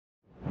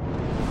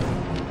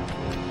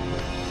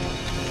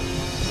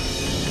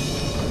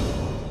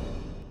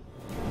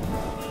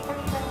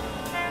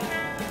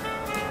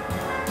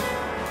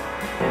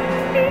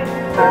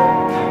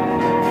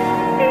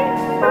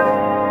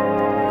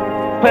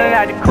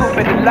coupe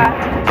at the lot.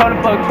 Told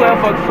him fuck 12,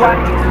 fuck SWAT.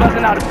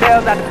 Busting all the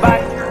bells out the box.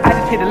 I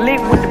just hit a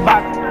lick with the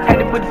box. Had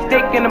to put the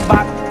stick in the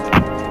box.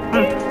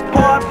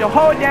 Pour up the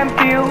whole damn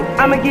field.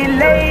 I'ma get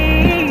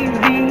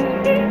lazy.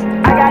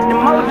 I got the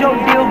mojo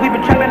deals. We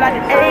been trapping like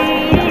the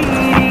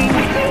 80s.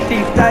 She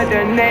said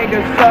the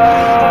nigga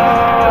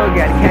soul.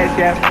 Got the cash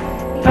out.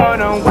 Told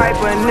him wipe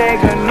a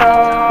nigga no.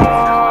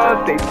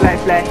 Say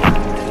slash slash.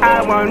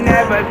 I won't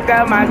never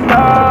sell my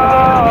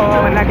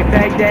soul. And I can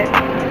take that.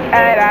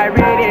 And I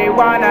really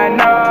wanna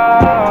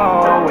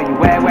know where you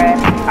at, where?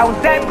 I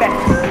was that back,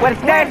 where the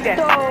stash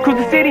at? Cruise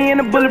the city in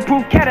a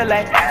bulletproof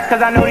Cadillac.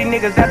 Cause I know these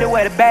niggas out there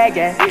where the bag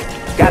at.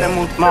 Gotta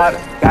move smarter,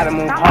 gotta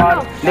move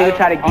harder. Nigga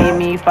try to give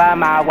me 5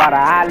 mile water.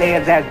 I lay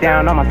his ass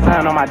down on my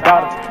son, on my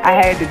daughter. I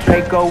had the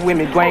Draco with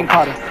me, Dwayne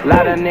Carter.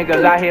 Lot of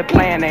niggas out here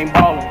playing, ain't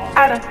ballin'.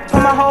 I done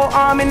put my whole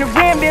arm in the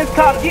rim, Ben's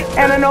Carter.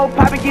 And I know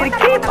Poppy get a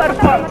key for the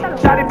puddle.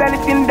 Shotty belly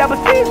skin double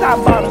C's, I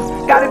bought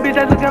her. Got a bitch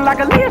that's looking like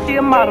a Leah, she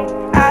a model.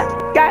 I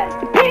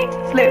got the pink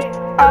slip,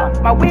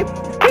 my whip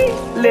is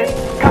keyless.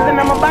 Cause I'm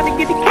about to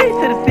get the keys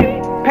to the city.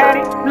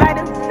 Patty, light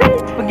up the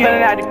seat.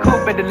 Forgetting out the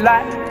coupe at the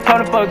lot.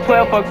 Told him fuck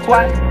 12, fuck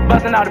SWAT.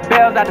 Busting all the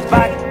bells out the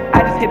box.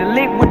 I just hit a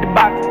lick with the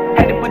box.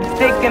 Had to put the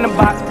stick in the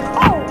box.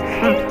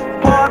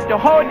 Pour up the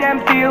whole damn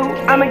field.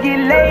 I'ma get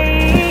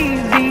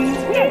lazy.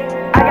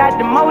 I got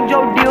the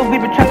mojo deals. We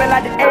been trapping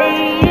like the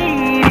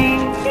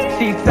 80s.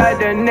 She said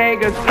the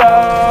nigga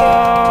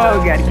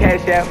soul. Got the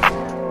cash out.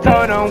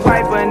 Told him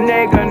wipe a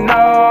nigga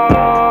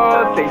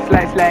no. Say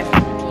slash slash.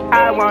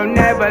 I won't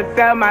never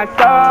sell my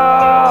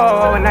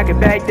soul. And I can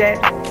back that.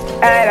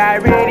 And I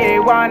really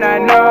wanna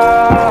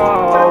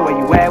know where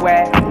you at,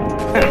 where?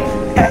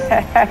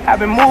 I've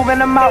been moving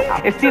them out.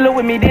 And steal it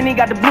with me, then he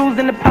got the blues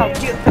in the pouch.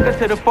 Took her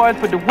to the forest,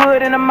 put the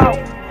wood in the mouth.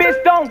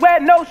 Bitch, don't wear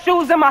no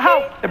shoes in my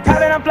house. The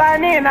private I'm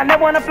flying in, I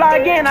never wanna fly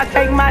again. I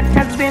take my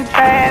chances in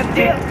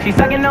traffic. She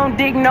sucking on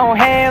dick, no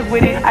hands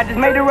with it. I just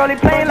made her roll it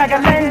plain like I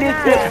landed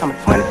shit. I'm a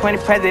 2020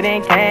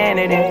 president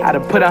candidate. I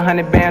done put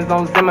 100 bands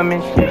on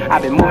Zimmerman shit. I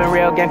been moving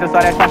real gangster, so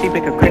that's why she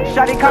pick a crit.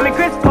 Shawty call me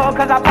Chris Cole,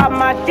 cause I pop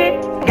my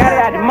shit. Got it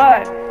out the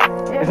mud.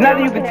 There's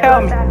nothing you can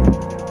tell me.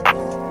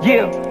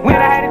 Yeah, when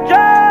I had a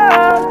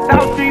job,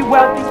 South Street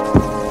wealthy.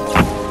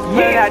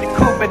 Yeah, I had the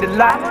coupe at the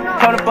lot.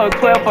 Told him fuck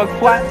 12, fuck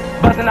SWAT.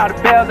 Busting all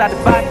the bells out the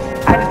box.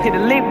 I just hit a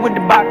lick with the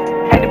box.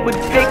 Had to put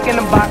the stick in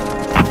the box.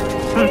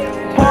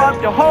 Pour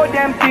up the whole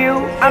damn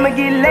field. I'ma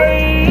get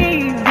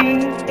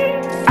lazy.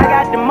 I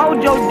got the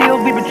mojo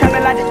deals. We been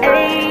trapping like the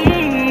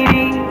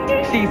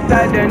 80s. She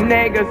said the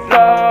nigga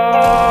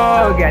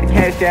soul. Got the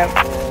cash out.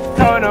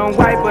 Told him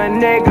wipe a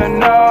nigga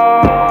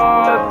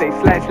no. Say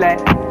slash slash.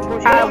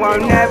 I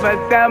won't never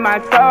sell my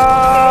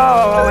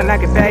soul. And I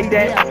can take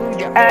that.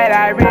 And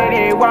I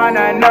really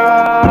wanna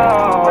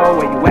know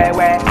where you at.